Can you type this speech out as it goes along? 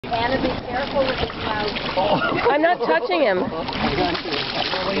Anna, be careful with his mouth. I'm not touching him.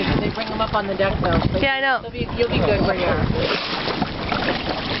 They bring him up on the deck, though. So Yeah, I know. You'll be good where you are.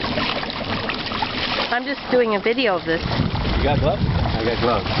 I'm just doing a video of this. You got gloves? I got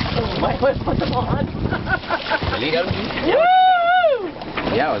gloves. My foot put them on. Woo!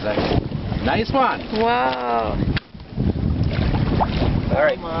 Yeah, it was a nice one. Wow. All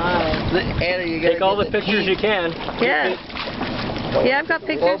right. Oh my. Anna, you gotta take all the pictures you can. Yeah. Yeah, I've got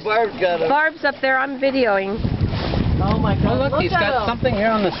pictures. Barb's got them. Barb's up there. I'm videoing. Oh my God. Oh, look, he's got something here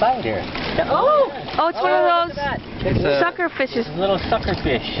on the side here. Oh! Oh, it's one of Look those at that. It's a sucker fishes. Little sucker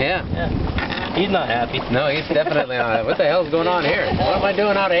fish. Yeah. He's not happy. No, he's definitely not. What the hell's going on here? What am I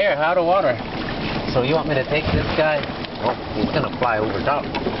doing out of here? Out of water? So you want me to take this guy? Oh, he's gonna fly over top.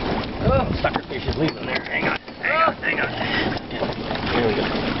 Oh, sucker fish is leaving there. Hang on. Here we go.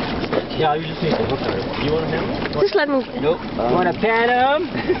 Yeah, you just need to hook her. You want to handle it? Just let me. Nope. Want to pat him?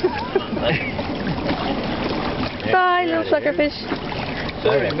 Bye, little sucker fish.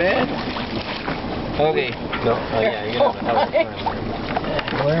 Sorry, man. Okay. No. Oh, yeah, you're going to have a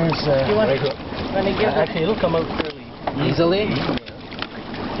house. Where's You want to give it? Actually, it'll come out fairly easily?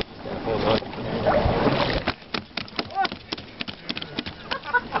 Hold on.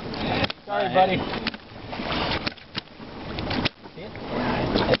 Sorry, buddy.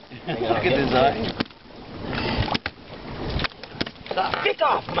 Look at his eye. Stop. Fish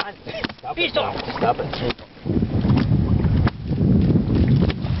off, man. Fish off. Stop it.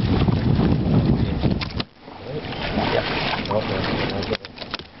 Yeah.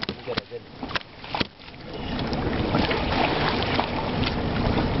 Okay.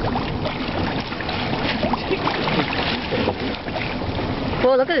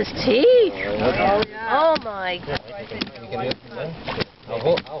 Whoa, look at his teeth. Oh, yeah. Oh my God.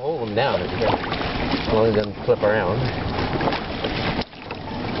 I'll hold him down as long as he doesn't flip around.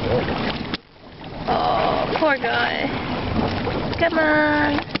 Oh, poor guy. Come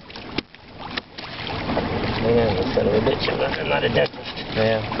on. Yeah, instead of a bitch, I'm not a dentist.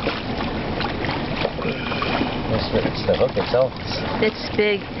 Yeah. It's the hook itself. It's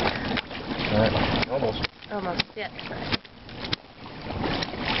big. Almost. Almost, yeah.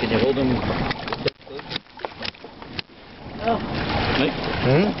 Can you hold him? Oh.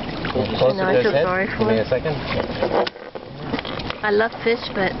 Closer No, I to his feel head. sorry Give for me him. a second. I love fish,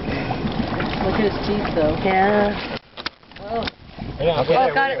 but Look at his teeth, though. yeah. Oh. Yeah, Okay,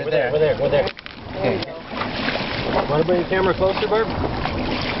 Oh, got it. We're there. There you go. Want to bring the camera closer, Barb?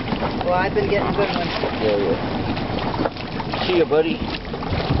 Well, I've been getting good ones. Yeah. See ya, buddy.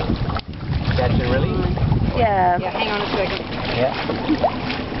 Catch and release? Yeah. Yeah, hang on a second. Yeah.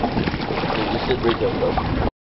 Just sit right there, bro.